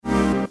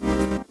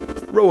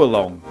Row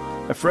Along,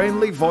 a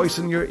friendly voice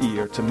in your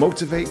ear to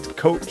motivate,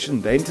 coach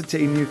and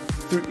entertain you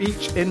through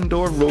each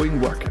indoor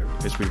rowing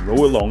workout as we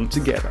row along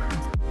together.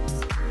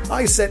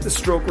 I set the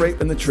stroke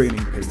rate and the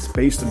training pace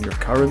based on your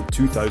current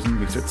 2,000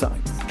 metre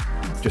time.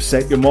 Just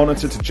set your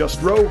monitor to just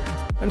row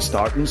and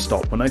start and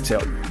stop when I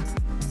tell you.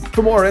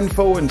 For more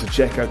info and to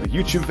check out the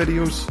YouTube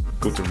videos,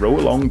 go to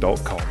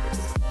rowalong.com.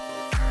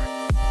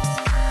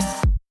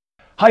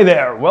 Hi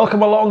there,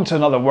 welcome along to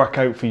another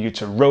workout for you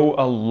to row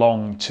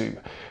along to.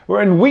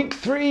 We're in week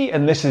 3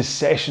 and this is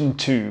session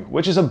 2,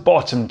 which is a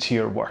bottom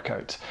tier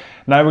workout.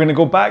 Now we're going to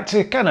go back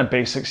to kind of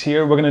basics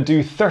here. We're going to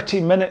do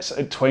 30 minutes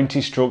at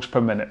 20 strokes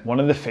per minute, one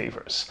of the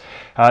favourites.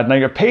 Now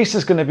your pace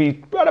is going to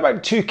be around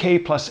about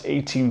 2k plus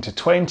 18 to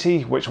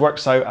 20, which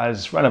works out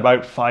as around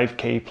about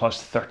 5k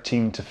plus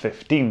 13 to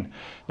 15.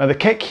 Now the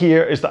kick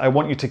here is that I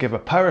want you to give a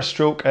power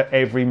stroke at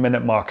every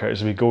minute marker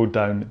as we go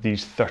down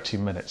these 30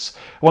 minutes.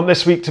 I want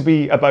this week to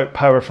be about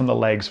power from the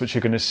legs, which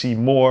you're going to see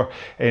more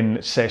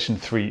in session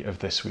 3 of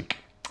this week.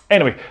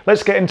 Anyway,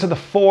 let's get into the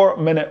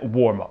 4-minute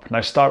warm-up.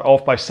 Now start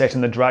off by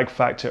setting the drag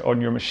factor on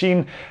your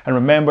machine. And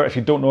remember, if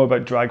you don't know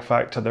about drag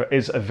factor, there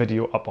is a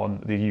video up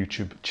on the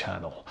YouTube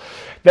channel.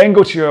 Then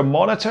go to your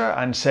monitor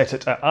and set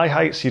it at eye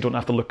height so you don't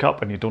have to look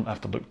up and you don't have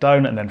to look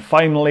down. And then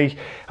finally,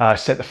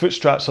 set the foot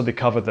straps so they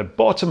cover the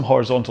bottom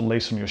horizontal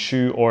lace on your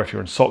shoe, or if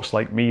you're in socks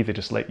like me, they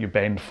just let you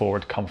bend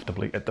forward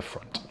comfortably at the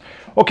front.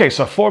 Okay,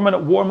 so a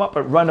 4-minute warm-up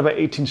at around about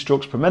 18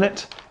 strokes per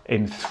minute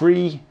in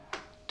 3,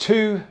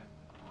 2,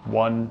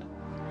 1,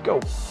 go.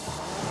 So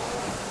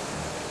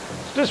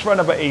just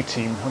run about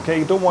 18,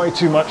 okay? Don't worry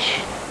too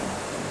much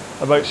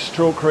about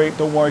stroke rate.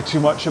 Don't worry too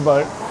much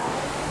about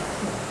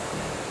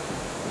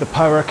the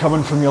power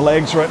coming from your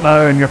legs right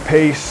now and your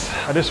pace.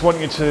 I just want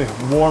you to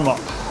warm up.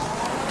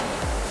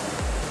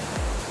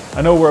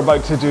 I know we're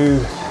about to do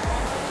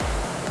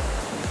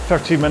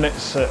 30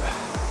 minutes at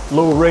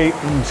low rate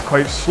and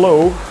quite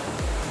slow,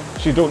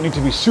 so you don't need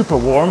to be super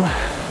warm,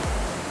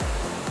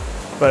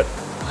 but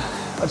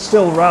I'd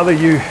still rather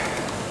you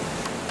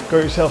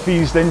got yourself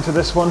eased into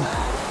this one.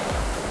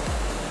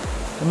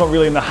 I'm not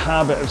really in the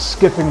habit of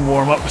skipping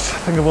warm-ups. I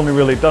think I've only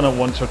really done it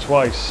once or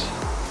twice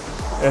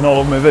in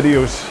all of my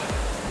videos,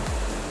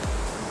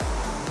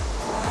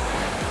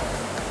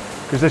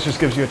 because this just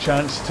gives you a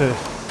chance to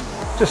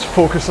just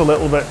focus a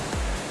little bit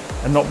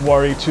and not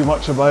worry too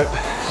much about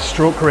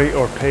stroke rate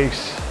or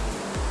pace.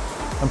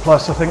 And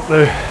plus I think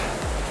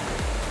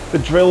the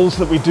drills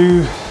that we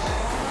do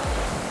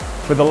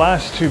for the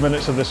last 2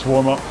 minutes of this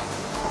warm-up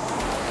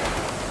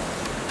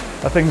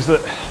are things that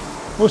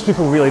most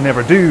people really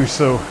never do,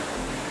 so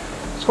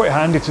it's quite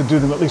handy to do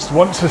them at least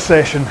once a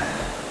session.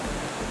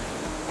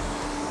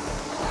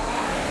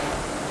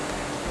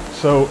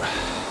 So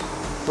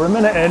we're a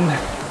minute in.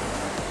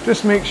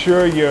 Just make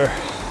sure your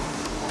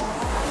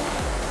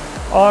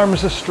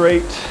arms are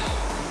straight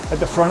at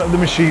the front of the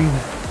machine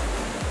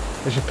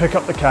as you pick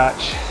up the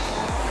catch,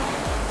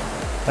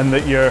 and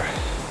that your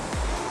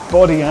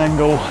body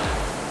angle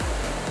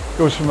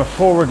goes from a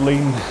forward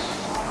lean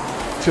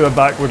to a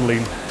backward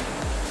lean.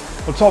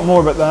 We'll talk more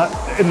about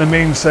that in the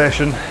main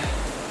session,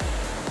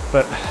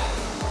 but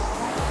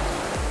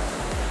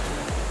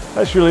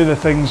that's really the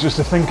things just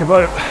to think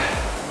about.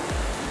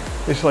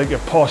 It's like your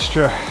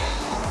posture,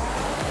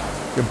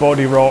 your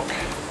body rock,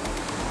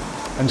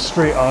 and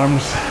straight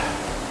arms.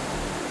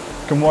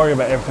 You can worry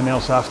about everything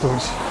else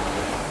afterwards.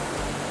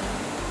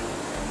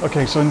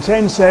 Okay, so in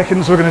 10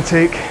 seconds we're going to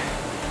take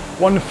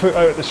one foot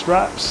out of the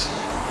straps.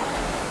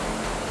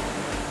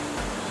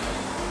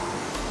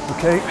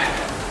 Okay.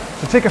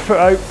 So take a foot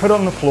out, put it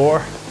on the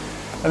floor,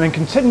 and then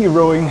continue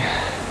rowing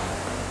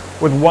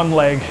with one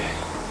leg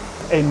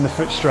in the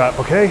foot strap,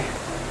 okay?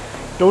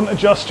 Don't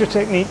adjust your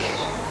technique,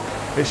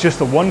 it's just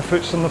the one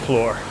foot's on the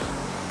floor.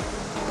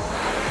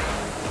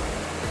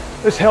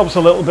 This helps a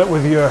little bit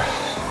with your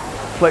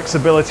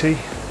flexibility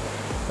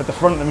at the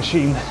front of the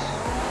machine,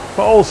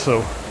 but also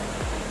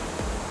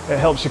it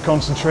helps you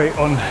concentrate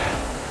on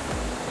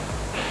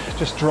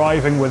just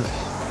driving with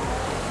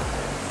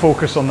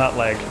focus on that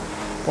leg.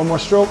 One more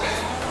stroke.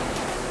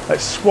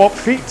 Let's swap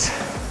feet,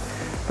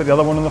 put the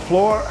other one on the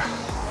floor,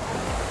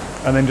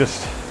 and then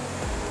just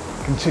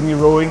continue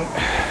rowing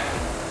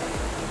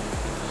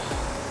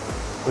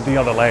with the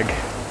other leg.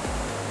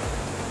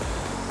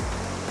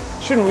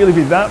 Shouldn't really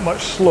be that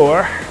much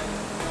slower.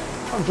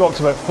 I've dropped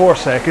about 4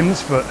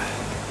 seconds, but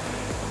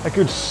a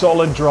good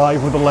solid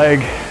drive with the leg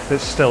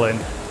that's still in.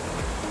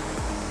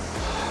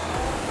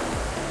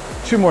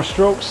 2 more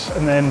strokes,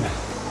 and then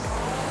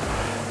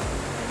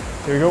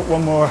here we go,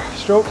 one more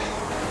stroke.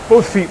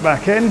 Both feet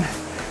back in,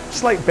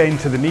 slight bend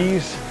to the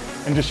knees,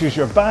 and just use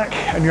your back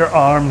and your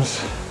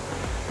arms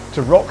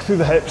to rock through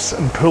the hips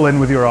and pull in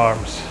with your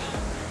arms.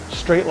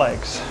 Straight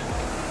legs.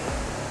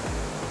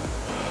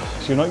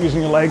 So you're not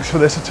using your legs for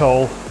this at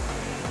all.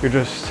 You're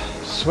just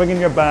swinging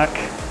your back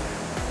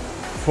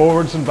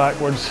forwards and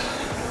backwards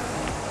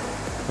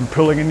and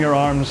pulling in your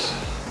arms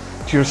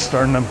to your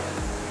sternum.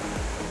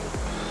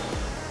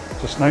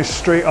 Just nice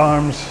straight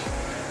arms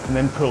and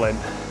then pull in.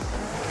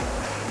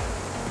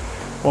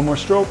 One more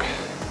stroke.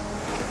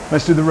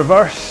 Let's do the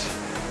reverse.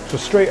 So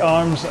straight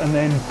arms and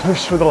then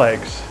push with the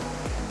legs.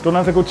 Don't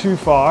have to go too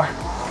far.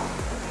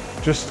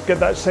 Just get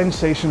that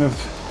sensation of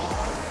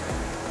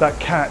that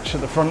catch at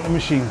the front of the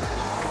machine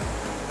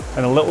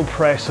and a little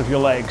press of your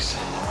legs.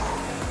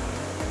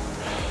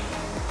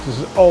 This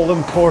is all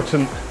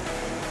important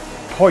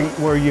point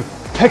where you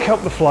pick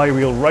up the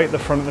flywheel right at the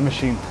front of the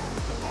machine.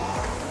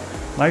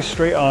 Nice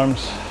straight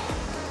arms,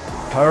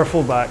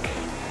 powerful back,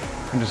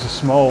 and just a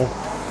small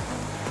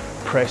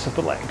press of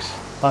the legs.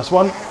 Last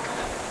one.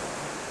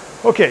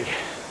 Okay,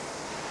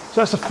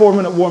 so that's a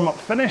 4-minute warm-up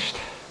finished.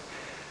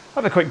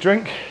 Have a quick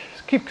drink,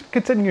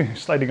 continue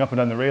sliding up and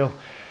down the rail,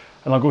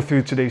 and I'll go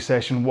through today's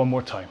session one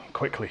more time,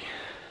 quickly.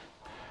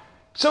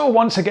 So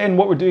once again,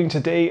 what we're doing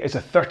today is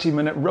a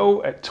 30-minute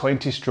row at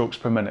 20 strokes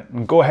per minute.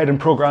 And go ahead and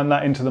program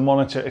that into the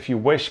monitor if you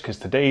wish, because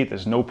today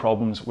there's no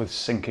problems with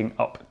syncing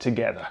up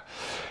together.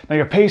 Now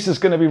your pace is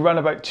going to be run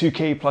about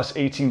 2k plus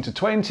 18 to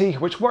 20,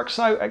 which works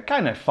out at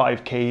kind of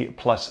 5k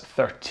plus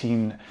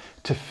 13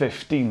 to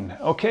 15.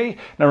 Okay,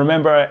 now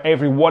remember, at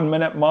every 1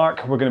 minute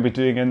mark, we're going to be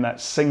doing in that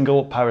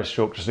single power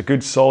stroke, just a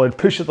good solid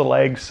push of the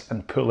legs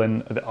and pull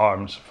in the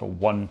arms for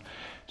 1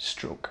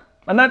 stroke.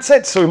 And that's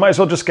it, so we might as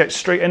well just get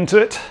straight into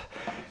it.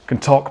 Can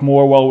talk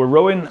more while we're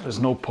rowing, there's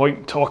no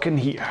point talking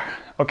here.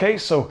 Okay,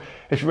 so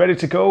if you're ready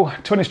to go,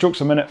 20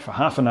 strokes a minute for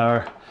half an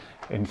hour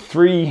in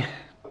 3,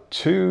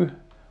 2,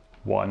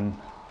 1,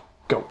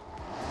 go.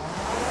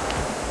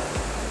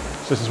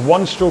 So this is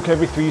 1 stroke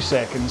every 3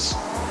 seconds.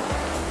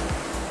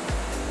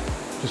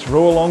 Just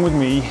row along with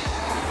me.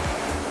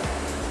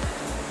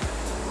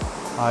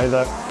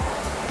 Either,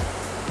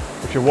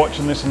 if you're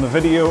watching this on the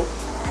video,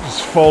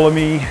 just follow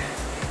me,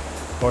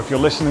 or if you're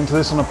listening to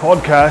this on a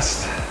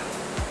podcast,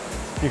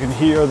 you can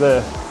hear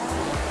the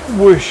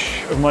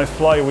whoosh of my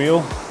flywheel.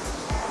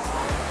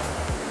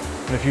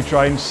 And if you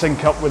try and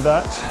sync up with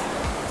that,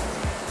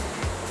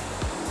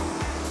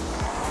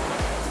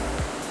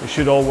 it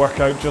should all work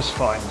out just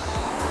fine.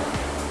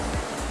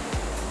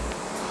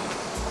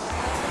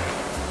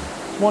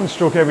 1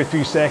 stroke every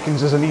 3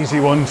 seconds is an easy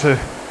one to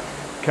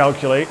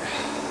calculate.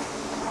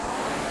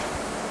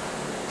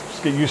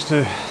 Just get used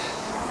to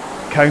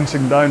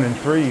counting down in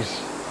 3s.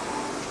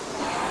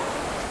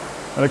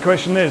 And the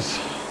question is,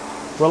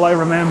 will I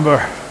remember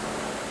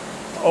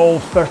all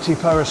 30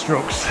 power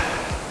strokes?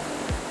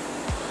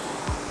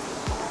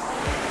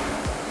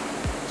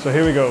 So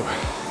here we go.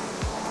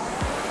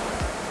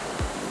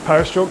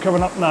 Power stroke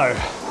coming up now.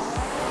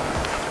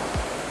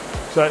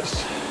 So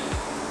it's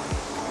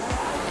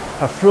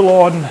a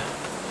full-on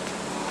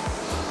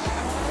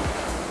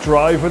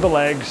drive with the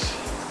legs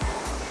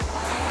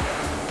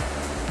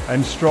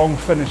and strong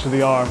finish of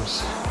the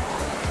arms.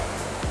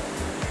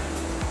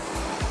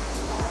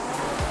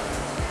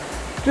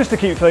 Just to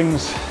keep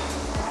things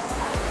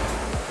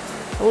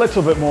a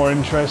little bit more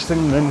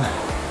interesting than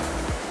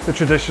the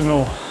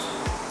traditional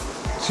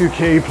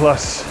 2k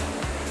plus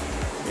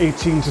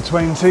 18 to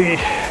 20,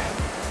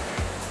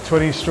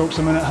 20 strokes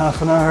a minute,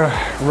 half an hour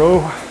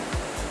row.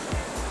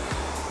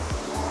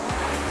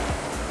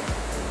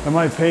 And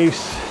my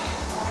pace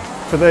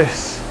for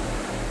this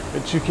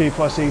at 2k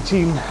plus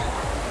 18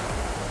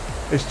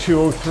 is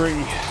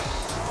 2:03.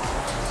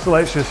 So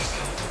let's just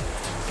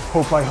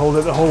hope I hold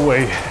it the whole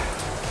way.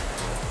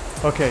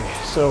 Okay,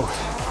 so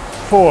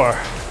 4,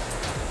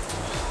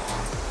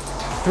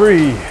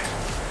 3,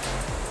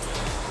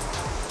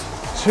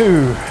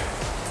 2,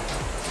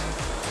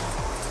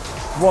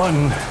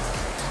 1.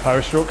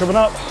 Power stroke coming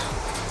up.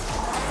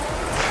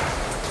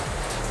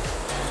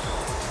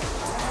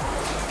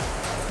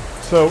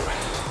 So,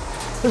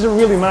 doesn't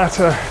really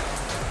matter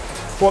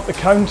what the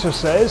counter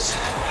says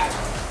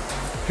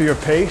for your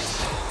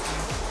pace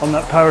on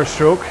that power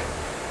stroke.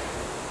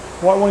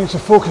 What I want you to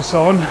focus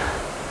on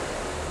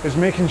is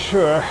making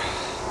sure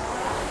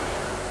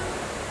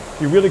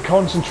you really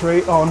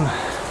concentrate on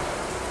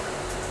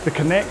the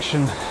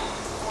connection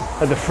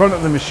at the front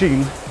of the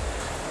machine,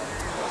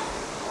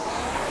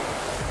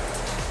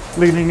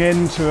 leaning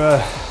into a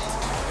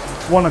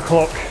 1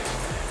 o'clock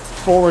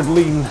forward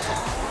lean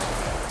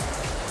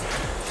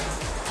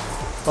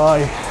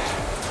by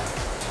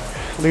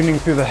leaning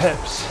through the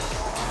hips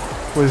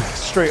with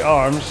straight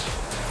arms,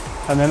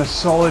 and then a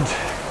solid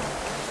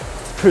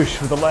push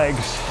with the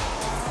legs.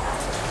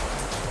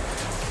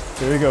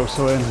 Here we go,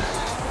 so in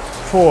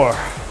 4,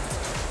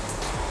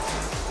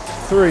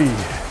 3,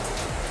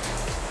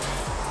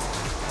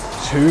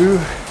 2,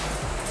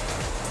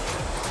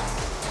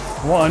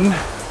 1,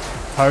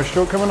 power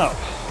stroke coming up.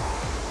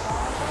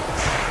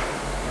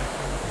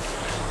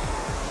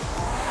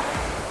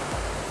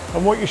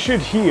 And what you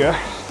should hear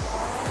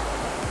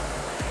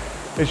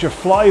is your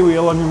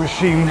flywheel on your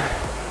machine,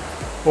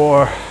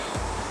 or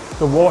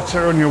the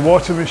water on your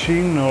water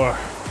machine, or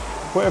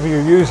whatever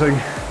you're using,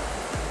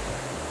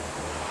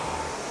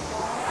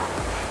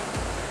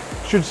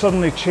 should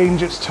suddenly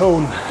change its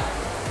tone.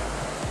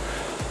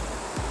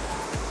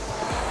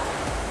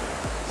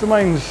 So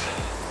mine's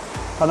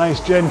a nice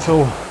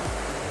gentle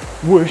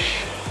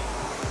whoosh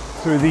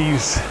through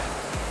these,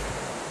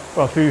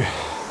 well, through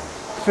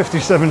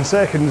 57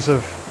 seconds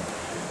of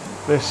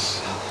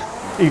this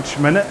each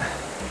minute,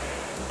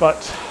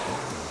 but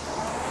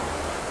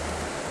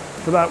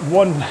for that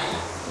one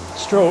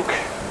stroke,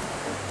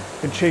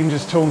 it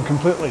changes tone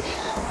completely.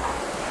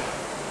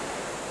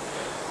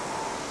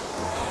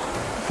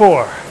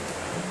 4,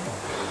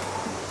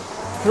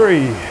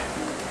 3,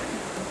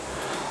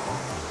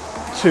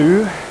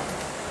 2,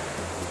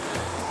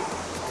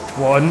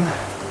 1.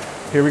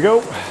 Here we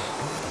go.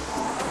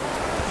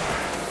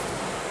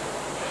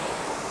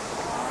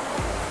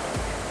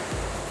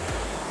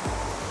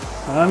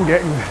 I'm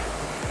getting,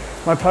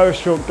 my power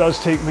stroke does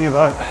take me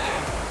about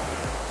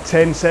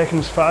 10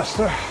 seconds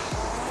faster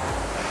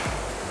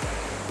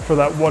for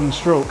that one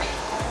stroke.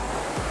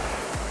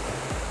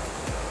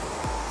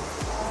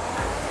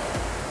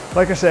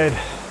 Like I said,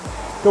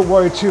 don't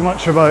worry too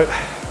much about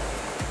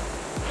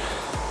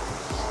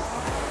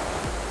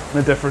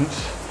the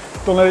difference.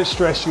 Don't let it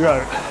stress you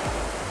out.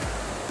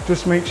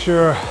 Just make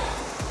sure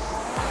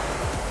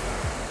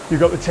you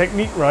got the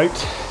technique right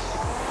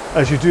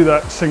as you do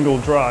that single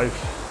drive.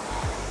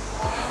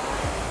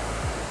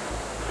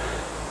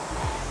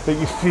 That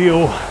you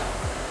feel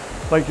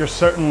like you're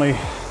certainly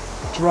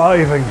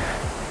driving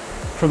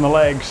from the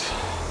legs.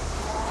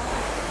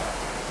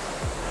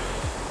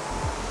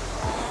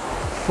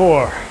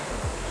 4,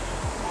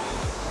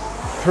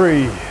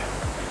 3,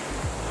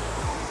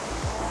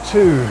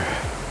 2,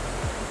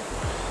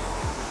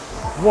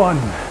 1.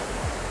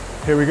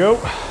 Here we go.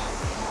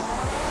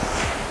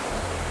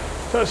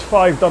 So that's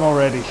 5 done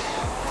already,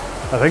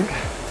 I think.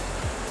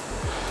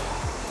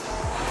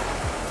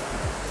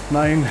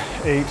 9,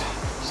 8,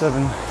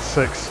 7,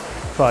 6,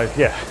 5,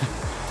 yeah.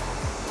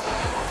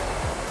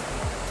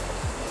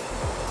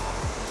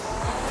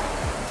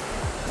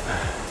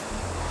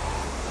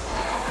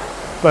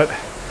 But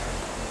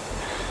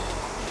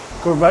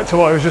going back to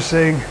what I was just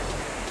saying,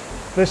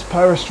 this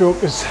power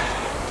stroke is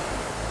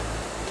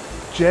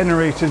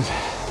generated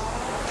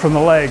from the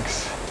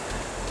legs.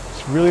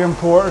 It's really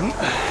important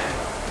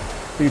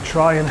that you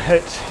try and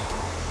hit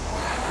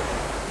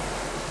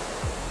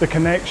the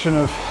connection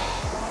of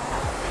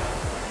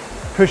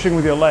pushing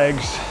with your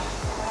legs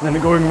and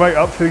then going right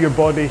up through your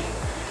body,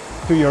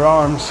 through your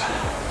arms,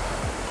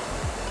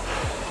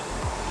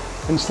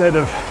 instead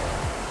of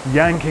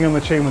yanking on the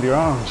chain with your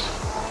arms.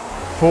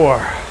 4,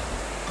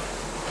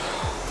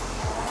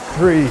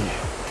 3,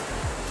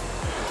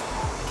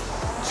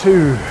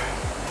 2,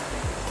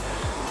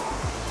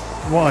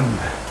 1.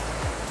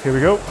 Here we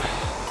go.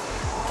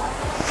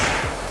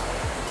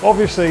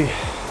 Obviously,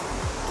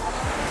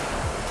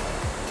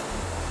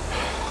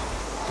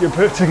 you're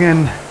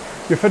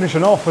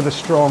finishing off with a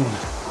strong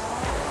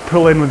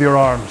pull in with your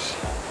arms.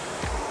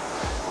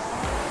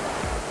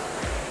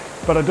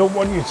 But I don't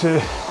want you to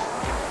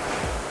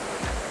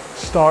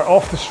start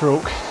off the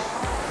stroke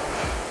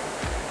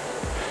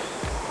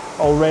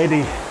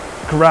already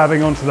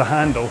grabbing onto the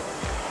handle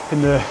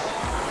in the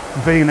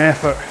vain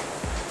effort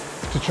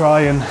to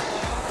try and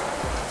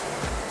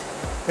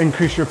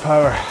increase your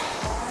power.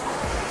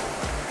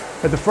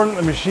 At the front of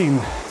the machine,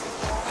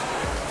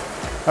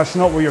 that's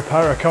not where your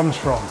power comes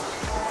from.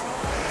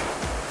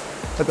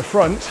 At the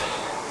front,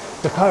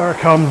 the power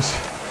comes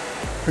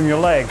from your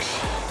legs.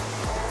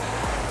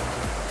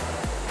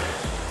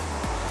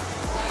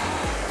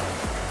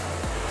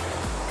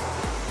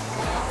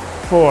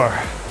 Four,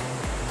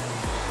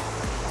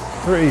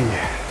 3,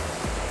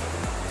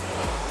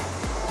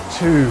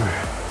 2,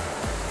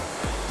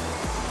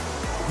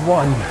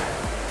 1.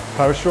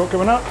 Power stroke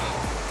coming up.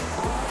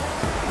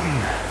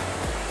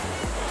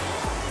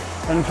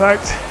 And in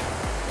fact,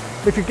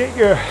 if you get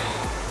your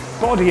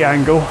body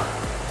angle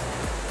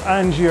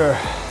and your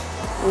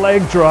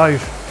leg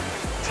drive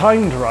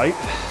timed right,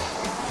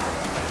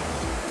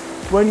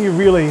 when you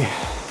really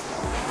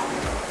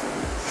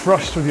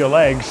thrust with your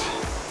legs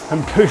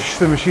and push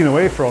the machine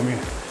away from you,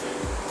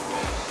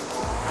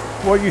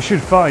 what you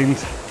should find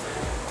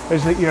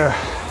is that your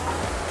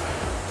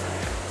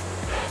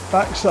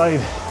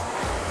backside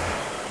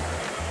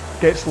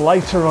gets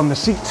lighter on the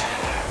seat.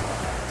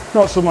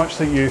 Not so much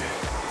that you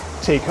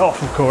take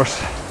off, of course,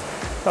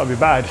 that would be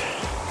bad.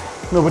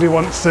 Nobody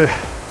wants to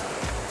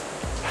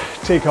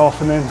take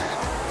off and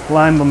then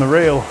land on the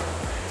rail,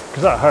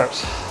 because that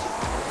hurts.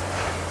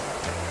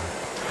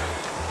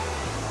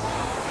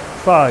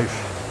 5,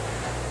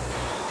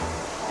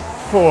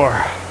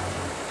 4,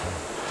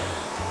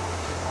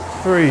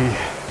 3,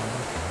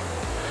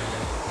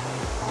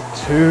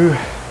 2,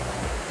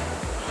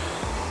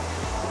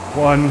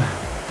 1.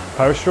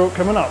 Power stroke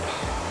coming up.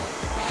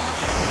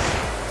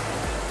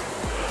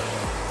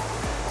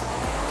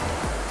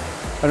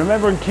 And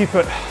remember, and keep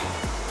it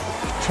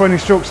 20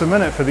 strokes a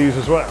minute for these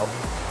as well.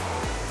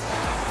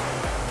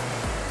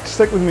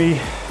 Stick with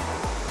me.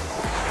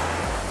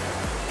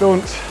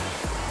 Don't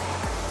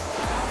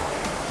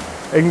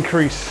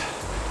increase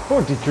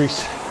or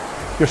decrease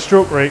your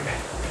stroke rate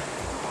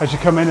as you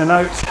come in and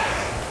out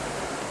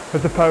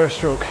with the power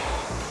stroke.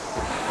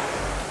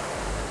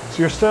 So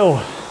you're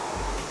still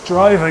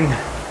driving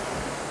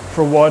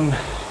for 1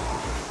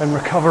 and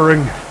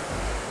recovering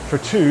for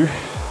 2.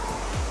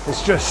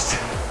 It's just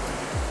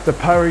the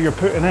power you're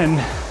putting in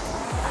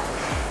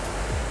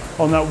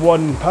on that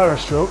one power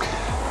stroke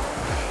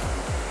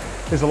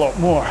is a lot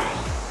more.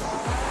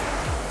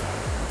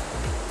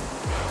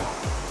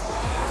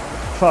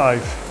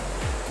 5,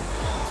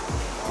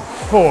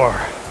 4,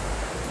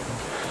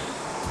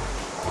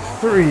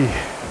 3,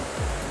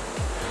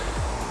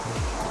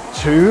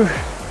 2,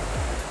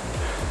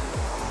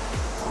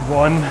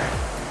 1.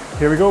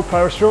 Here we go,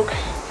 power stroke.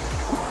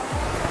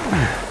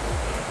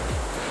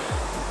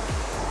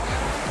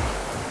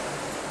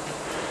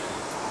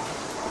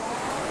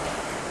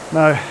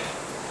 Now,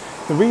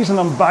 the reason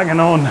I'm banging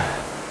on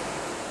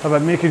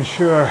about making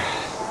sure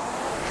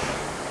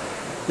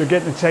you're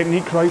getting the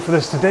technique right for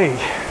this today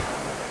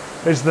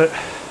is that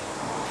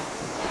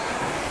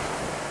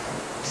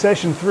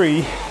session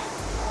 3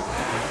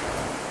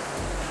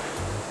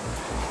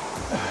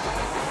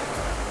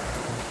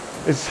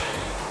 is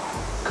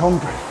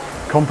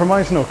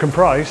comprised,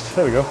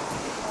 there we go,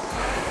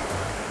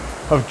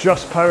 of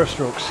just power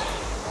strokes.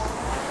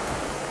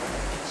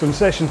 So in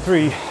session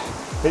 3,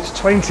 it's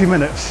 20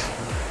 minutes,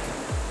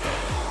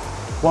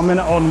 1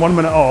 minute on, 1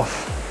 minute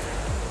off,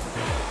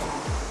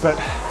 but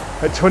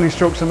at 20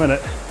 strokes a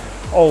minute,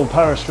 all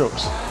power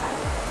strokes.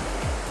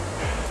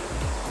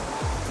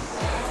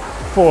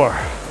 4,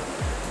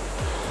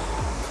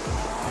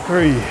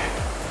 3,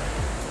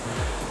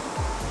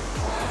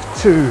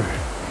 2,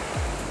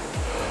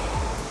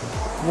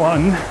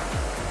 1,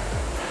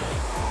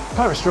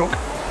 power stroke.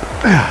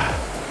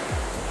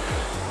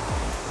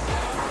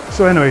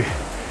 So anyway,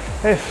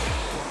 if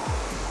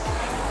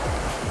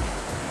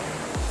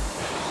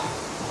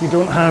you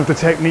don't have the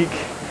technique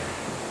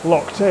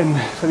locked in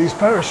for these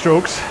power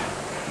strokes,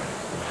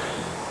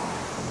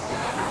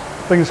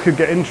 things could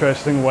get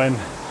interesting when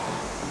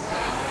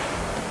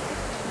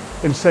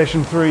in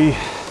session 3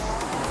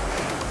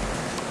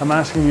 I'm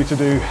asking you to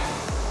do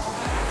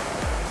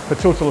a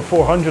total of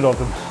 400 of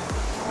them.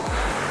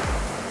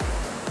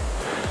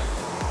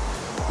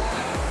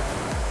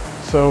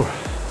 So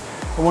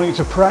I want you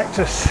to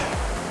practice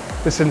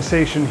the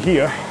sensation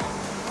here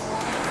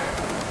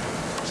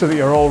so that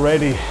you're all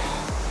ready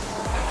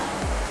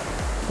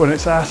when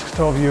it's asked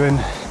of you in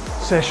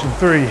session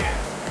 3.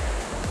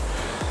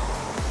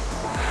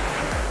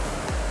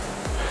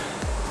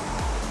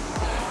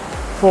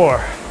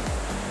 Four,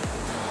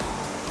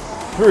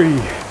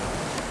 3,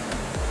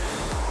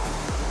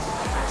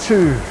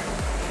 2,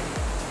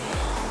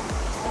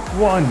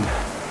 1.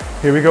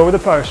 Here we go with the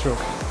power stroke.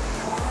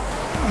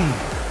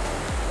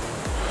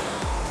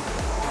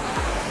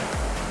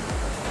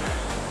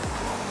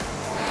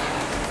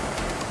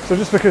 So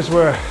just because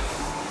we're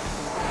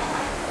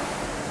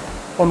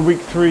on week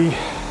 3,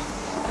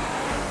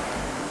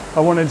 I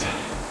wanted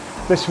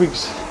this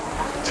week's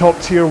top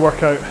tier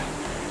workout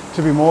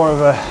to be more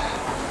of a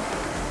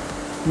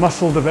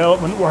muscle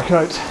development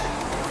workout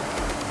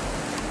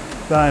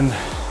than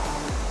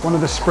one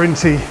of the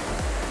sprinty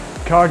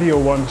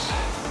cardio ones.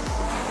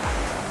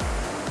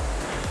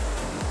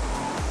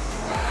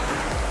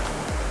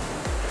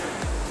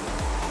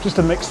 Just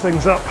to mix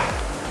things up.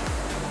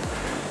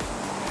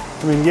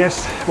 I mean,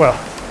 yes, well,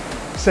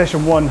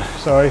 session 1,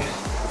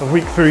 of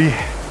week 3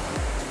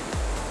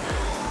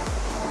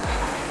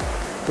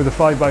 with the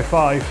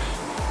 5x5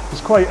 is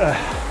quite a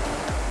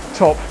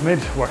top mid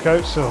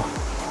workout, so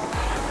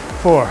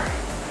 4,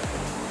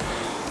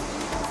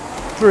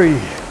 3,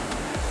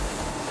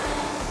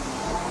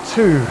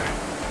 2,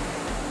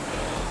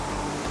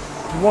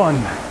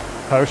 1.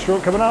 Power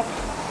stroke coming up.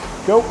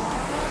 Go.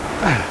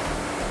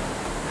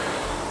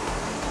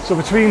 So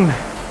between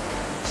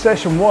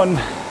session 1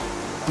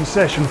 and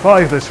session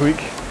 5 this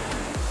week,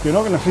 you're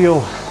not going to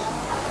feel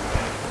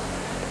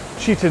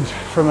cheated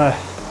from a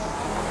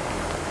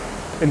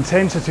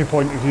intensity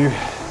point of view.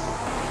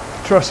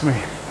 Trust me.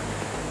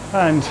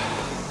 And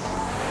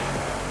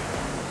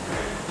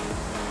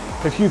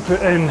if you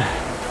put in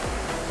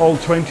all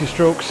 20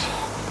 strokes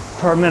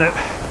per minute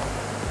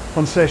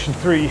on session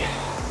 3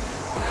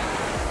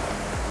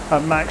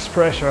 at max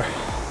pressure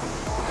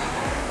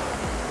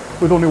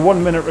with only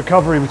 1 minute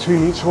recovery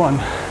between each one,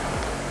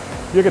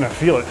 you're going to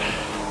feel it.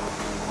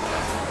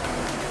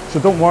 So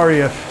don't worry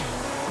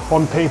if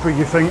on paper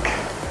you think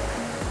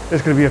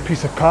it's going to be a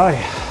piece of pie,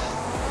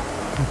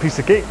 a piece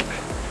of cake,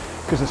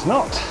 because it's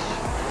not.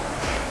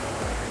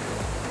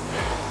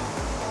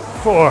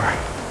 4,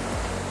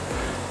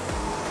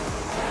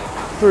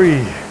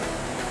 3,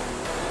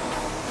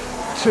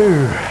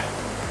 2,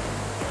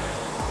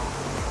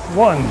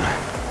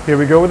 1. Here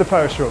we go with the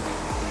power stroke.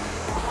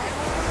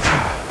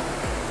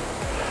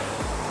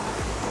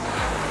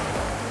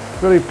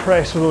 Really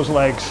press with those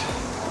legs.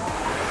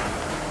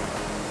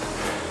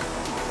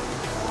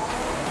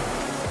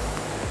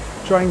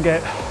 Try and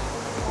get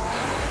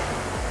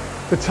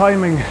the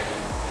timing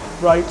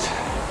right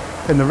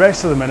in the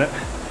rest of the minute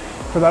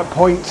for that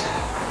point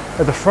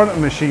at the front of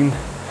the machine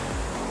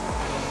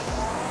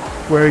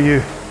where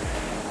you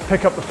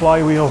pick up the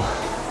flywheel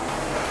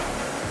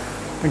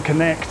and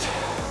connect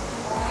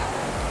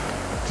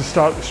to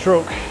start the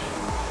stroke.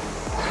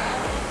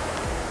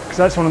 Because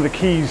that's one of the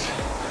keys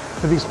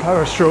to these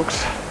power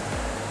strokes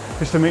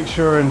just to make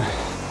sure and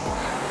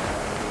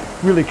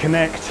really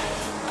connect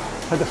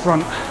at the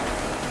front.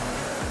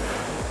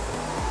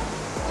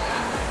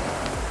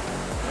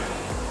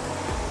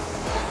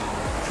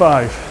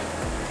 Five,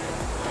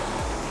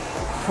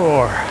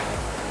 4,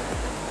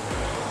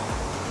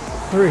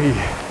 3,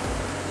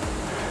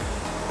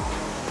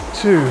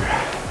 2,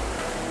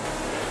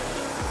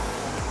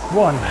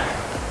 1.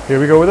 Here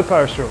we go with a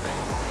power stroke.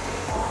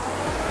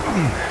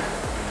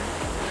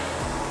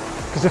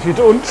 Because if you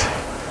don't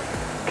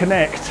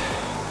connect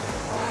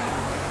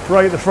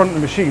right at the front of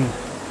the machine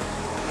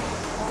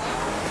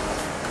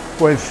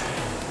with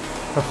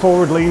a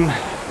forward lean,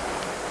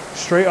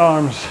 straight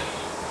arms,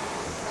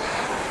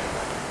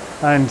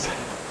 and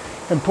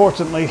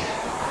importantly,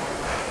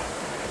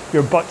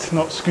 your butt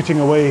not scooting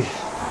away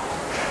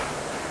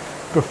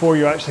before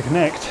you actually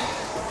connect.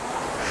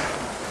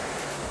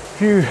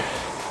 If you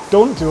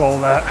don't do all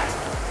that,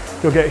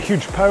 you'll get a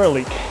huge power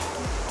leak.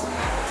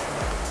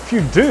 If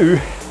you do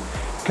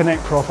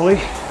connect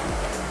properly,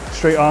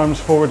 straight arms,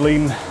 forward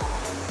lean,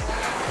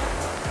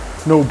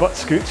 no butt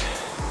scoot,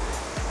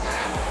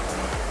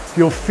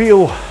 you'll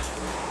feel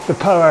the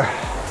power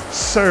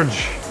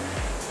surge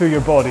through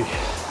your body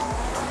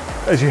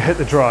as you hit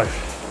the drive.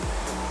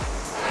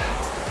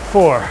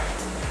 4,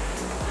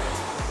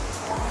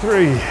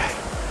 3,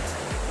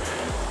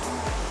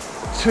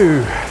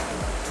 2,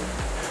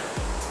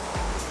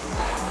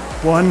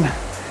 1.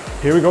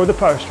 Here we go with the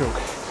power stroke.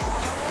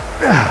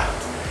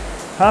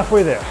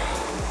 Halfway there.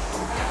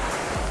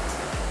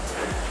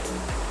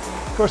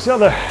 Of course, the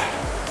other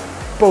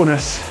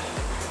bonus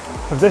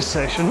of this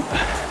session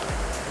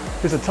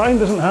is the time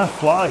doesn't half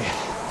fly.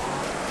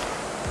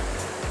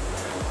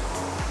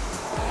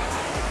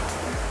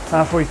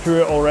 Halfway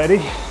through it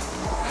already.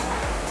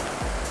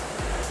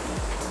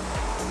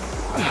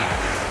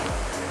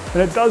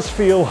 And it does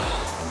feel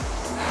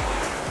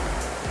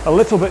a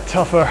little bit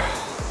tougher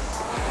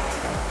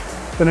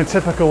than a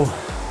typical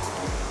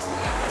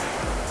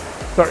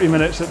 30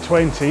 minutes at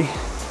 20,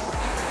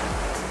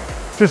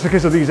 just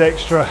because of these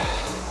extra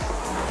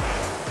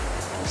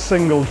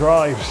single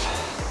drives.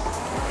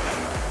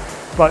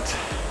 But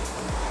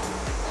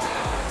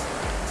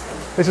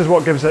this is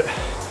what gives it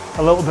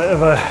a little bit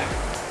of a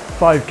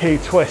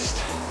 5K twist.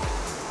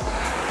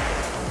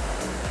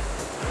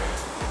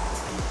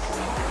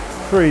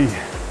 3,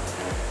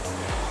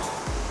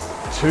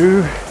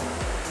 2,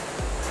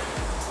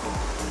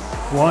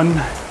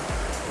 1,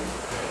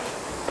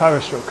 power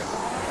stroke.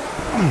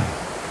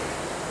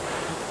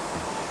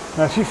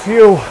 Now if you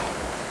feel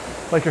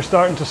like you're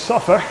starting to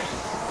suffer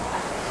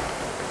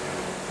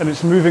and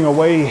it's moving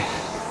away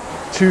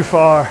too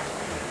far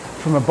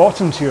from a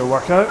bottom to your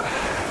workout,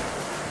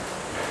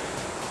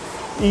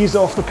 ease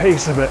off the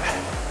pace a bit.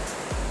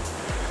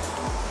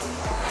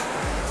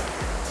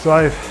 So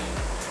I've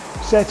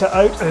set it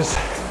out as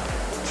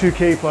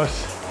 2K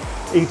plus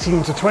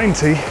 18 to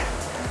 20,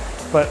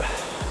 but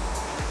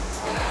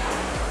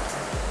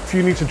if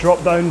you need to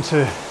drop down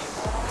to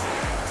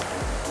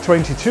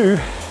 22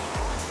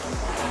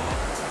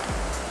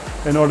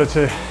 in order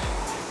to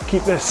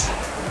keep this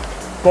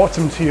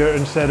bottom tier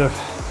instead of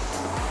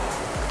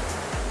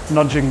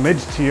nudging mid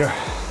tier,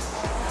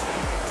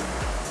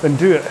 then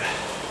do it.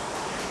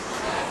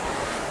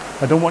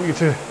 I don't want you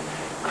to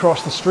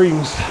cross the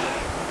streams.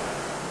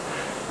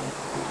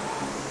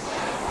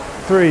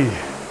 3,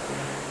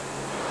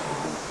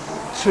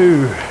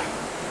 2,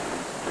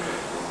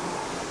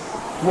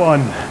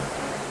 1.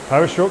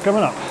 Power stroke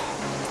coming up.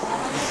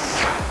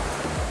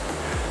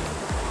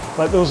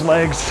 Let those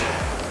legs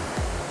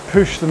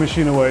push the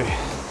machine away.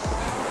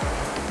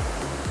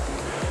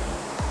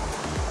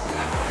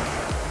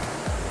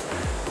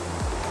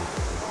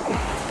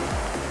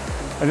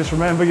 And just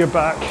remember your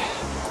back.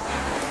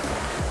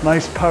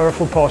 Nice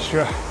powerful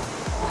posture.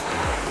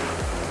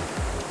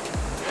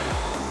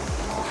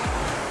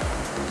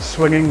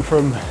 Swinging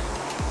from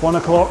 1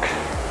 o'clock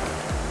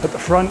at the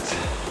front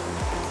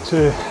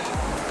to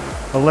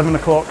 11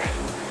 o'clock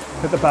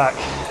at the back.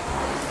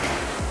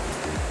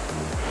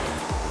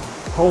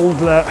 Hold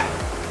that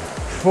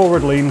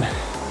forward lean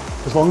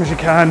as long as you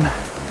can,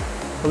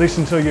 at least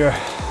until your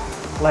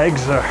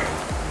legs are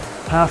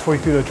halfway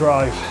through the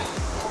drive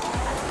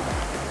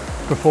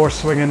before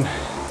swinging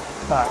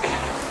back.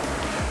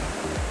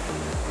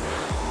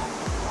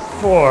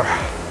 4,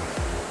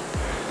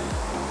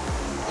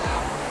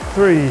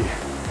 3,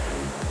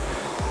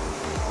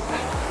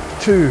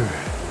 2,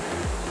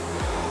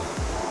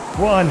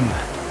 1.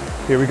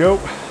 Here we go.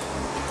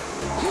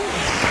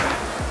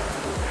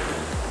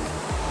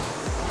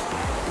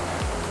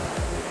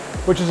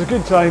 Which is a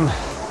good time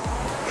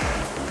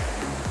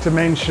to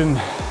mention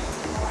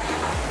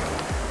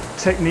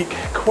technique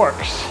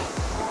quirks.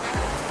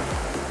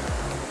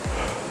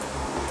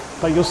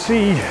 Like you'll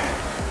see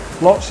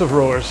lots of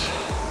rowers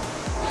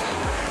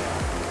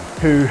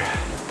who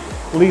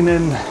lean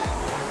in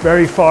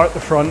very far at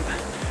the front,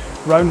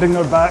 rounding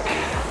their back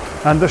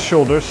and their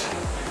shoulders,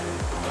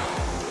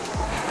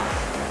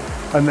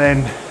 and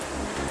then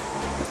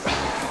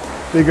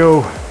they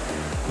go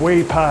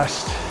way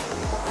past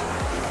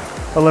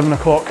 11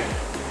 o'clock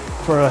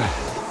for a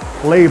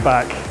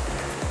layback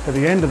at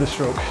the end of the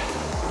stroke,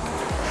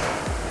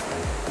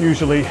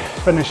 usually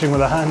finishing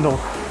with a handle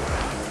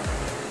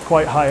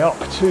quite high up.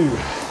 2,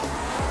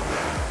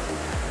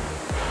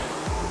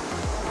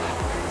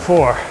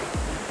 4,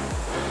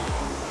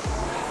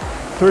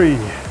 3,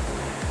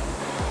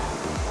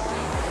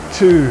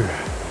 2,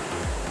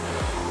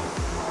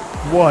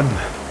 1.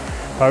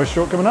 Power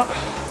stroke coming up.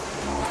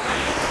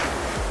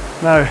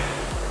 Now,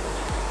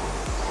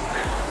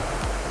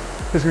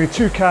 there's going to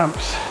be 2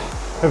 camps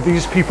of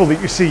these people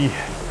that you see,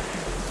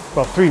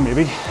 well, 3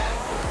 maybe.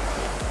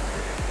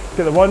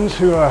 Get the ones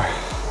who are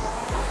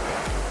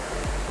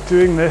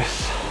doing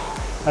this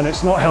and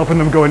it's not helping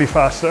them go any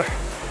faster.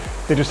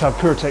 They just have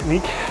poor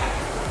technique.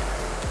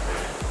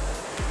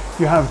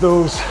 You have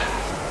those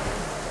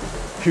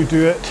who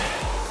do it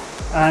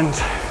and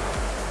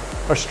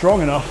are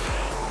strong enough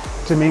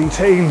to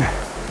maintain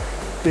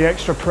the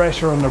extra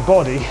pressure on their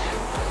body,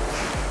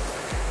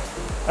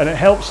 and it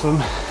helps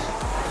them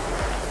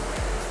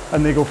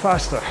and they go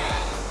faster.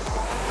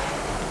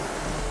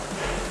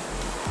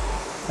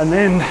 And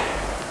then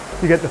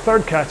you get the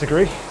third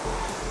category,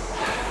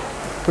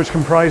 which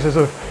comprises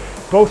of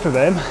both of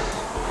them.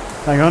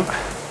 Hang on,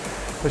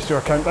 let's do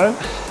our countdown.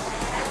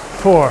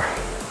 4,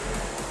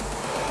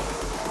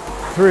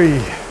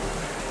 3,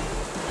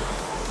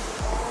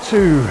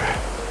 2,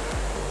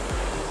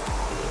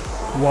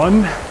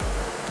 1.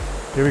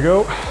 Here we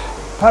go.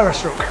 Power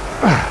stroke.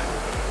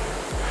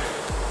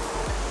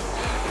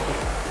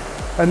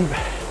 And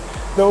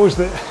those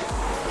that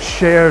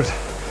share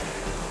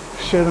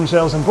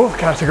themselves in both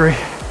category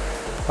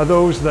are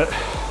those that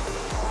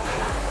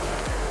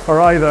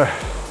are either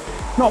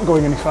not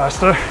going any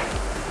faster,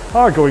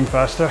 are going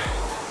faster,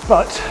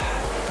 but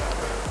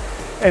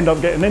end up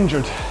getting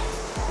injured.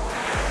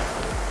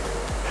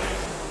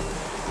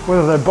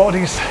 Whether their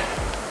body's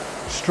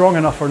strong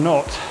enough or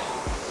not,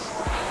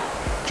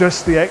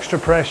 just the extra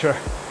pressure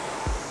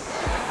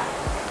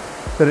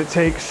that it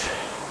takes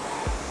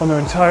on their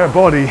entire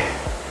body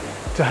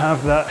to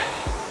have that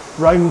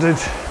rounded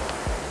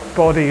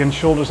body and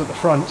shoulders at the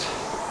front,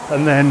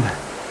 and then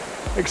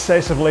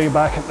excessive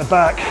layback at the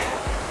back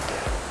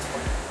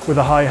with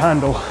a high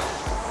handle,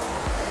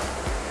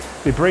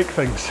 they break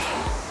things.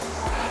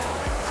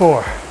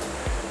 4,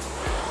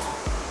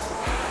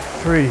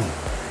 3,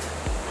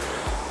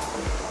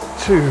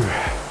 2,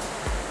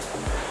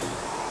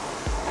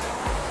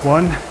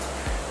 1.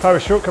 Power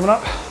stroke coming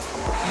up.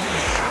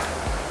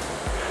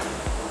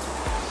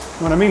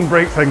 When I mean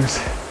break things,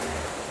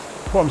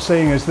 what I'm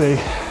saying is they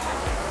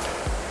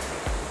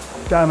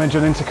damage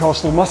an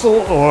intercostal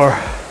muscle or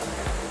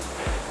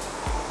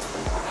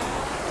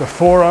their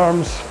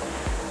forearms,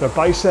 their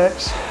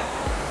biceps,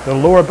 their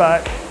lower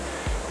back,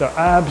 their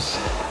abs,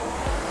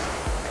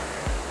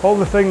 all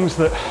the things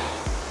that,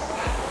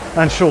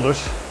 and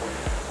shoulders,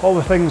 all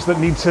the things that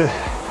need to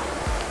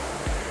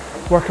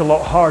work a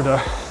lot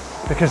harder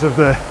because of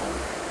the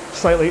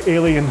slightly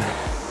alien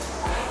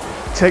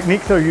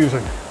technique they're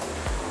using.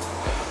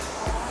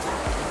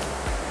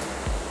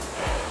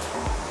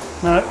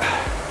 Now,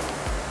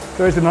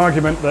 there is an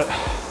argument that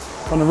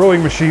on a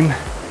rowing machine,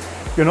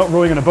 you're not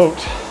rowing in a boat,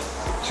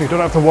 so you don't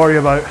have to worry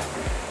about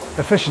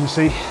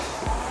efficiency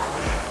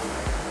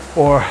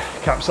or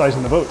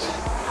capsizing the boat.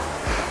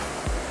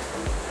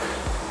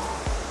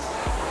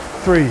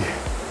 3,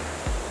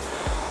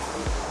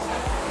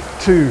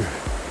 2,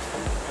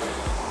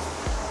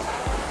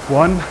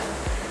 1.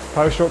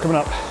 Power stroke coming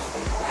up.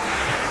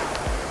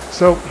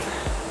 So,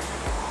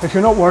 if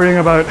you're not worrying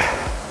about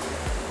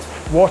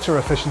water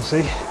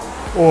efficiency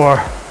or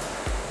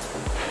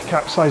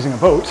capsizing a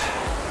boat,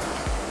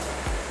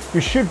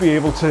 you should be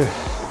able to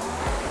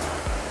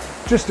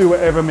just do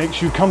whatever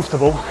makes you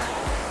comfortable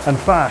and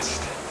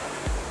fast.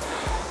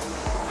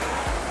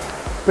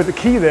 But the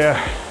key there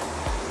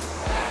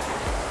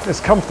is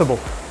comfortable.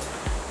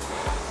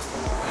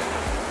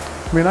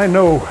 I mean, I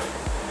know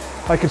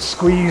I could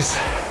squeeze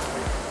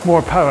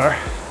more power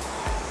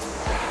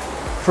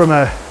from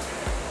an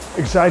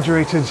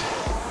exaggerated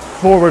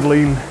forward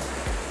lean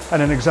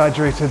and an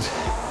exaggerated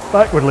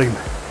backward lean.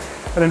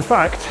 And in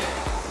fact,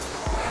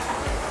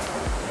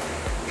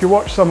 if you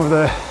watch some of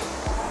the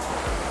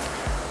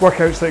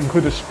workouts that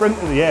include a sprint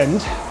at the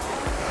end,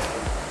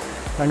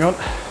 hang on,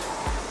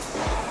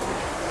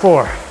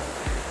 4,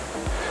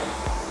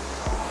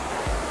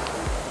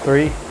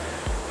 3,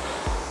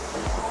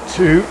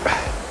 2,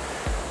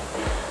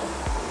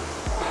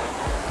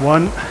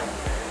 1.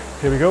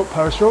 Here we go,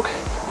 power stroke.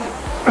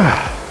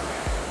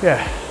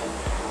 Yeah,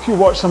 if you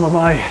watch some of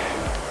my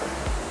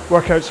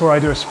workouts where I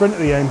do a sprint at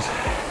the end,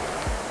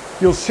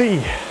 you'll see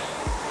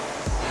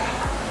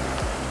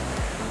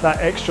that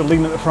extra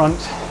lean at the front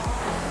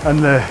and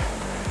the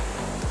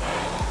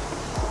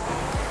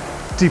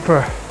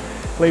deeper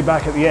lay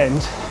back at the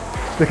end,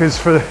 because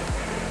for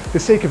the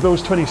sake of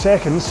those 20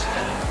 seconds,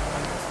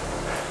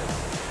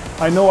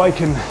 I know I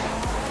can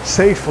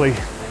safely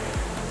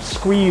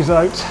squeeze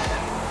out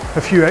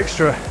a few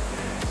extra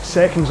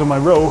seconds on my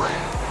row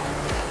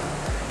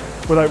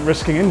without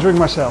risking injuring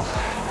myself.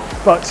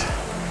 But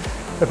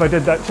if I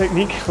did that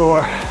technique for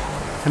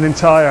an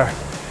entire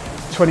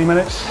 20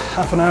 minutes,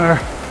 half an hour,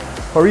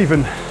 or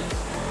even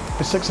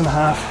the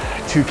 6.5,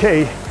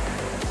 2K,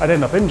 I'd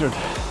end up injured.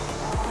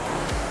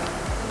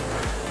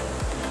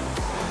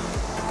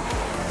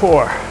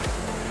 4,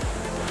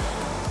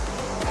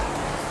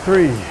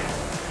 3,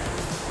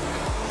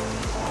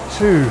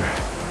 2,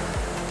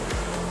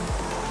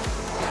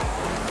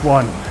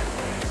 1.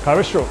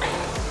 Power stroke.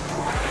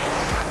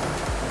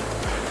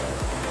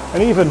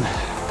 And even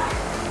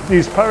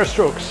these power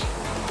strokes,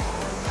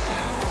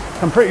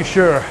 I'm pretty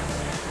sure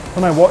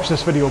when I watch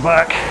this video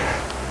back,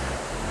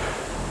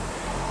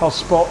 I'll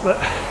spot that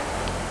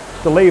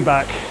the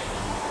layback,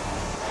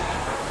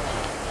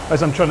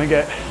 as I'm trying to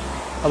get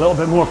a little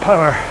bit more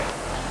power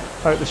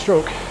out the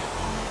stroke,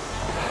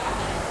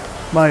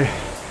 my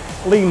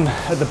lean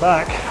at the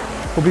back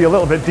will be a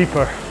little bit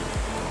deeper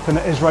than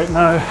it is right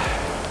now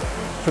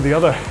for the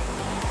other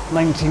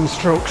 19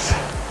 strokes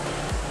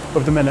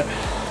of the minute.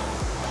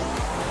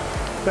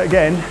 But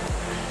again,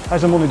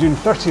 as I'm only doing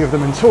 30 of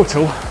them in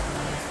total,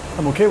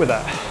 I'm okay with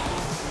that.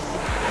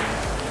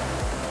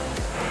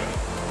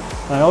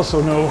 I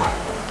also know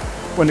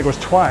when it goes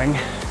twang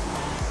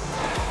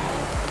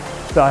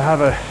that I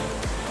have a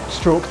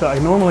stroke that I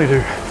normally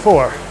do.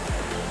 4,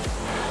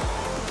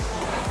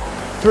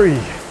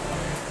 3,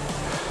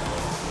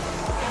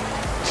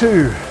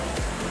 2,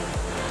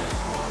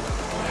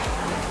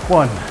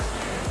 1.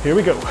 Here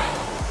we go.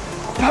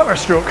 Power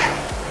stroke.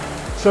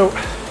 So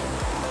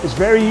it's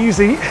very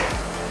easy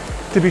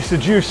to be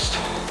seduced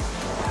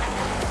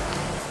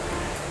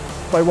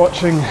by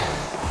watching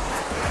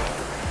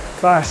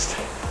fast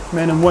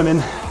men and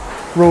women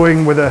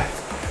rowing with a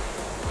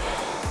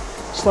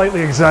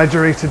slightly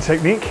exaggerated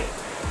technique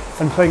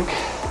and think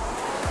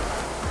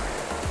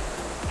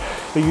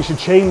that you should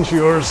change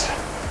yours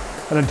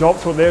and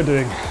adopt what they're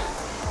doing.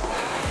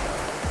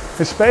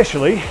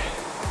 Especially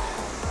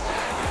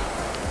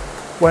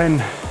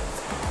when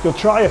you'll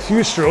try a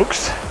few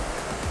strokes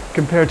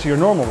compared to your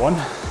normal one,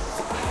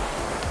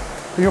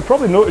 and you'll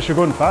probably notice you're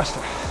going faster.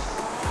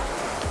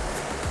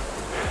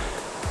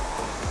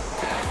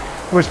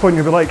 At which point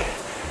you'll be like,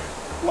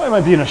 why am I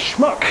being a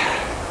schmuck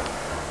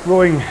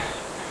rowing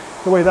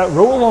the way that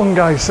row along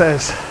guy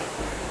says?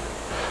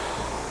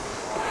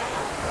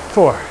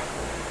 4,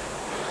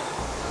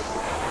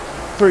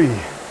 3,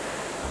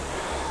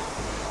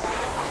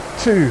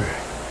 2,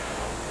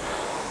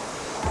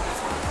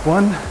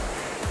 1.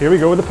 Here we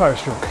go with the power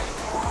stroke.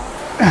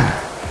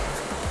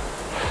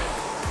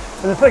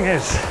 And the thing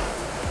is,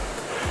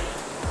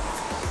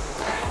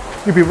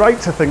 you'd be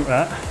right to think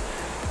that,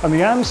 and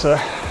the answer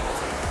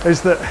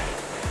is that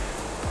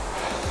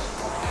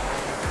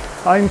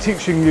I'm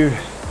teaching you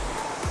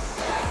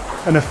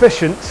an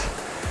efficient,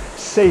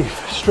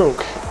 safe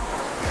stroke.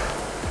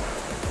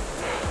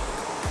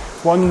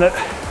 One that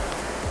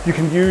you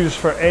can use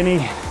for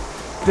any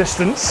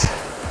distance,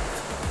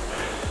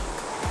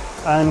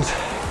 and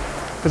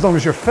as long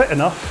as you're fit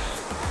enough,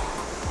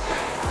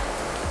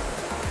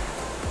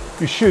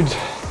 you should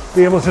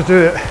be able to do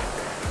it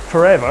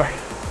forever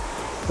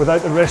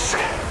without the risk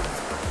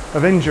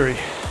of injury,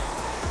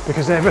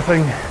 because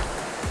everything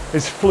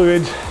is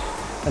fluid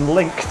and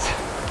linked.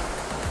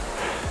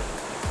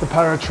 The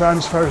power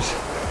transfers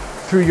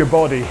through your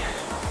body.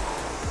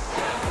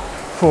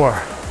 4,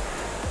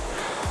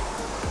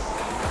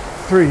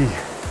 3,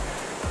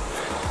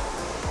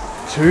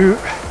 2,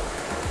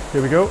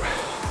 here we go.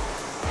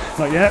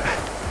 Not yet.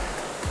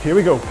 Here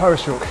we go, power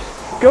stroke.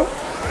 Go.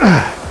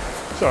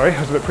 Sorry,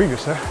 I was a bit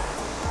previous there.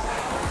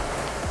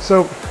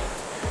 So,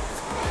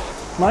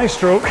 my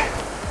stroke,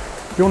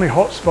 the only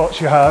hot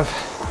spots you have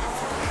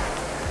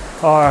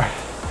are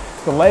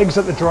the legs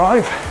at the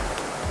drive,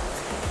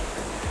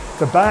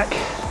 the back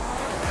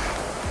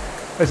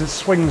as it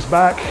swings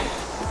back,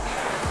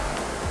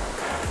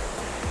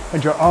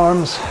 and your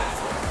arms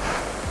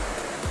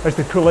as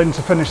they pull in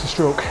to finish the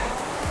stroke.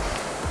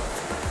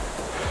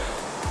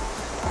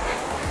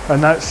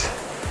 And that's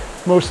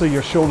mostly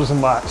your shoulders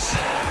and lats.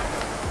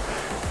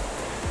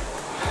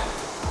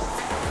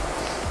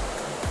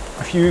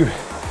 If you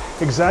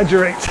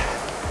exaggerate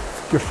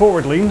your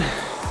forward lean,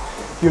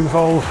 you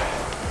involve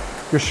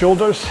your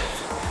shoulders,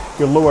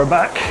 your lower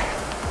back.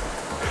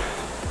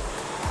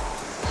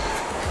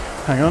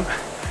 Hang on,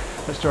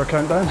 let's do our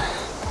countdown.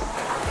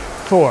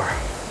 4,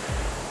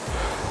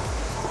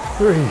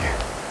 3,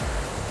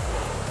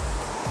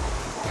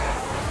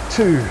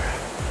 2,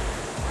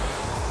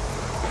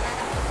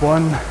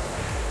 1.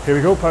 Here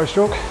we go, power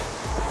stroke.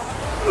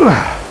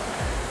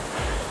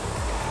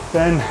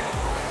 Then,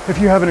 if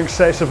you have an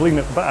excessive lean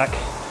at the back,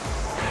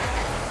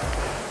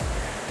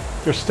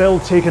 you're still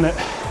taking it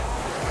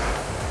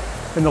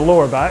in the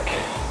lower back.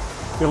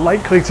 You're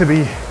likely to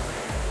be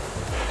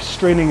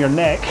straining your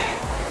neck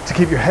to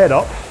keep your head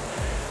up.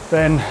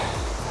 Then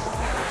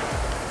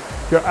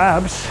your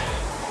abs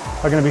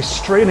are going to be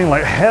straining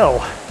like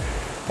hell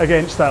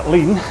against that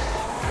lean.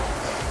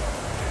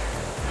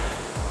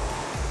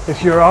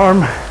 If your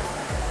arms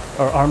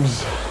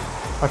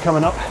are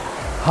coming up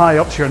high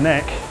up to your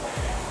neck,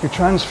 you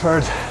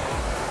transferred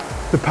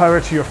the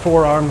power to your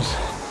forearms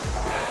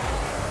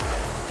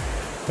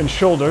and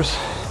shoulders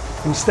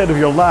instead of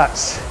your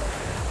lats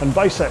and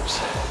biceps,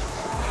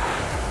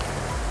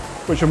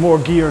 which are more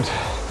geared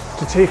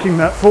to taking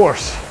that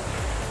force.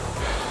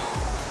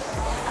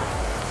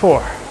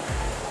 4,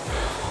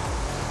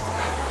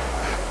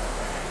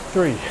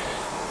 3,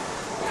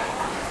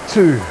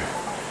 2,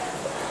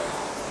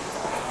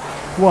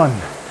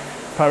 1.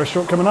 Power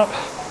stroke coming up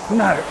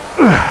now.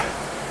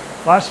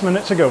 Last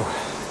minute to go.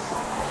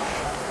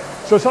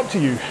 So it's up to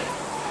you.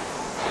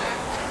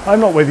 I'm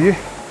not with you.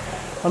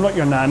 I'm not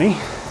your nanny.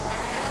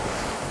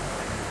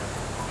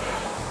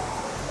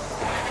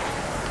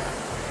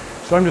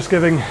 So I'm just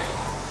giving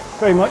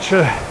very much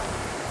a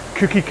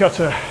cookie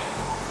cutter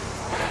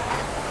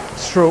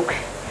stroke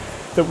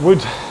that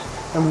would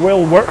and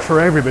will work for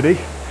everybody,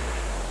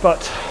 but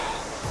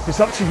it's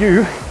up to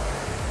you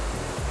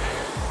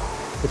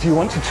if you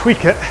want to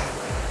tweak it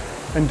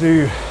and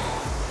do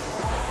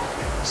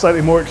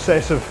slightly more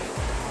excessive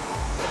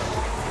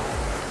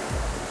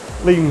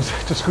leans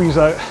to squeeze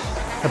out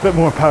a bit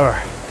more power.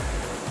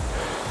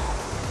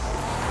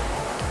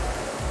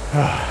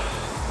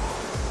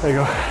 There you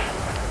go.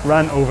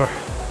 Rant over.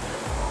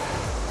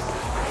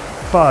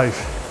 5,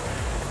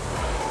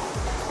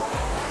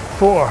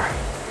 4,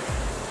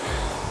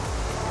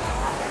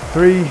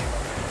 3,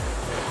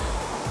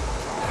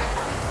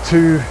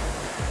 2,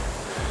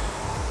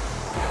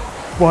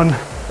 1.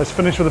 Let's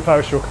finish with a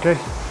power stroke, okay?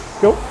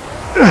 Go.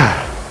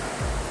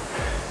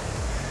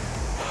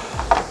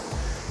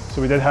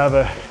 So we did have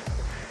a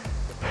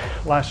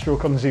last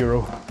stroke on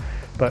 0,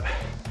 but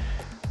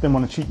didn't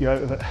want to cheat you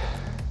out of it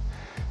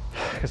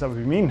because that would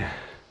be mean.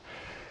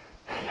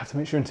 You have to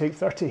make sure and take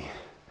 30.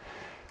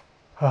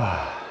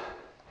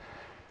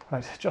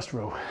 Right, just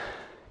row.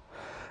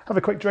 Have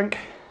a quick drink.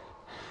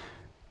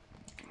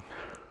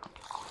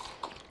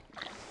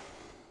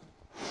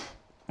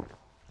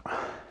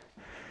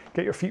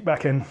 Get your feet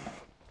back in.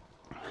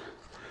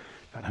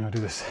 And I'm gonna do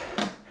this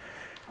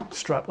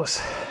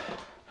strapless.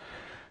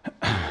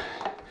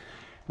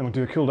 Then we'll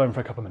do a cool down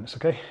for a couple of minutes,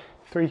 okay?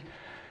 3,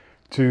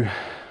 2,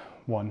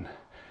 1,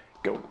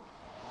 go.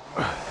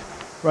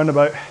 Round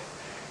about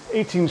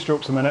 18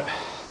 strokes a minute.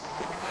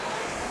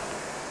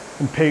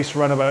 And pace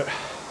run about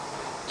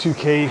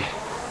 2k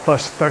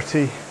plus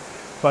 30,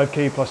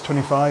 5k plus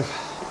 25.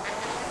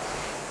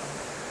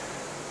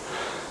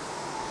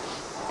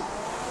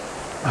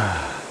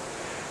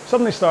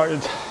 Suddenly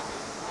started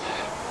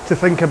to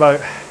think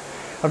about,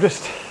 I've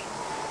just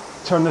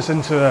turned this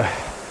into an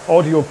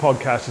audio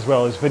podcast as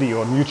well as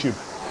video on YouTube.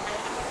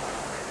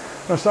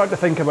 And I started to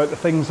think about the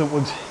things that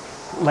would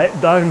let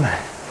down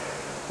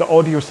the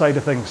audio side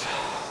of things.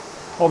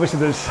 Obviously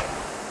there's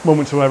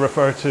moments where I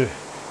refer to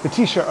the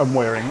t-shirt I'm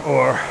wearing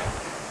or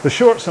the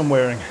shorts I'm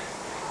wearing,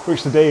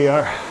 which today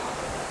are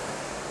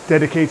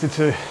dedicated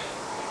to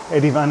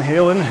Eddie Van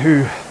Halen,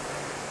 who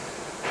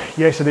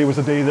yesterday was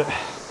the day that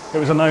it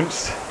was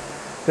announced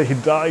that he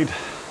died.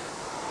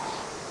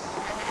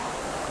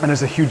 And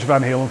as a huge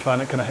Van Halen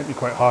fan, it kind of hit me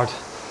quite hard.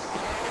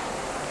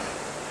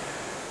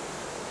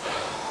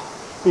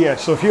 But yeah,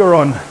 so if you're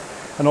on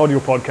an audio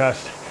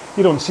podcast,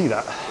 you don't see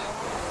that.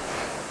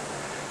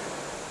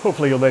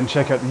 Hopefully you'll then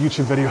check out the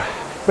YouTube video.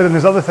 But then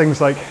there's other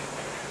things like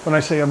when I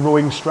say I'm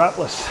rowing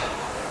strapless,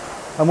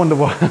 I wonder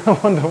what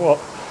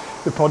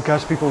the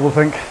podcast people will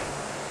think.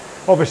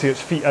 Obviously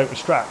it's feet out with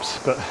straps,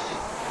 but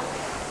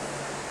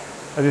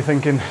are they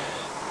thinking,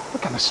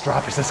 what kind of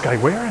strap is this guy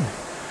wearing?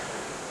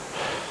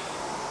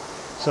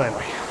 So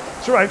anyway,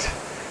 it's all right.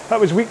 That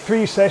was week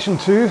 3, session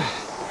 2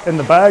 in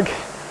the bag.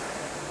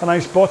 A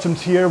nice bottom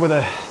tier with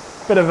a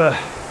bit of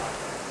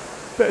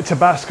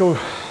Tabasco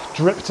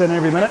dripped in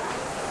every minute.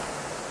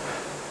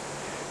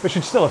 But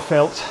should still have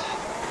felt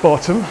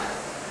bottom.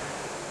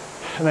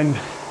 And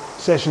then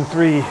session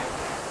 3,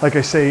 like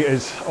I say,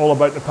 is all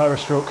about the power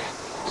stroke.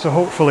 So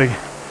hopefully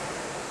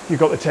you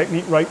got the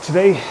technique right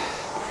today,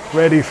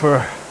 ready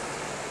for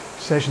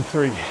session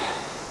 3.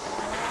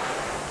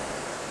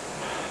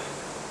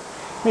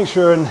 Make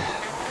sure and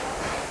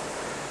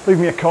leave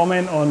me a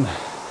comment on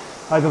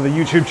either the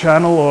YouTube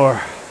channel or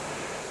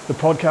the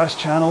podcast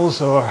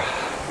channels or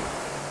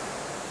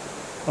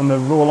on the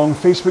Row Along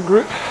Facebook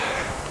group.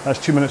 That's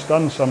 2 minutes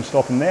done, so I'm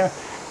stopping there.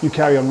 You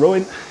carry on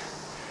rowing.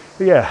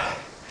 But yeah,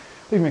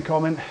 leave me a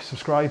comment,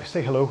 subscribe,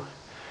 say hello.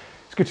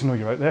 It's good to know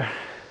you're out there.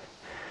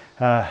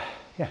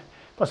 Yeah,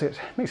 plus it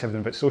makes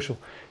everything a bit social.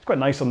 It's quite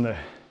nice on the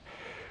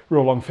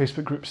Row Along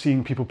Facebook group,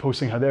 seeing people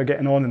posting how they're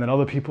getting on and then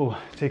other people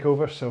take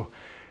over. So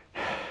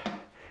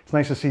it's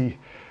nice to see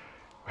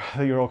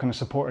that you're all kind of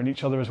supporting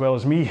each other as well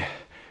as me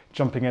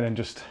jumping in and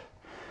just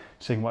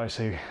saying what I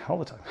say all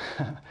the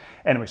time.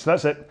 Anyway, so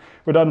that's it.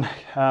 We're done.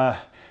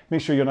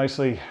 Make sure you're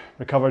nicely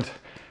recovered,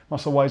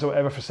 muscle-wise or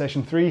whatever, for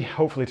session 3.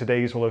 Hopefully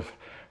today's will have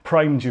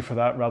primed you for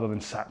that rather than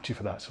sapped you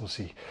for that, so we'll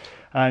see.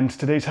 And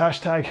today's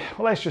hashtag,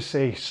 well, let's just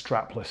say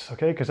strapless,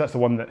 okay? Because that's the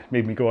one that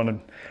made me go on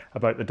and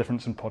about the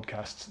difference in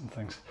podcasts and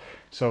things.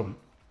 So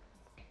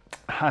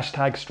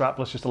hashtag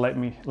strapless, just to let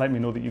me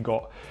know that you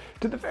got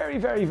to the very,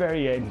 very,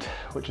 very end,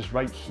 which is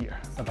right here.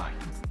 Bye-bye.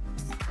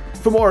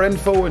 For more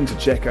info and to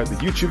check out the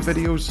YouTube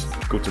videos,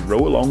 go to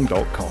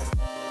rowalong.com.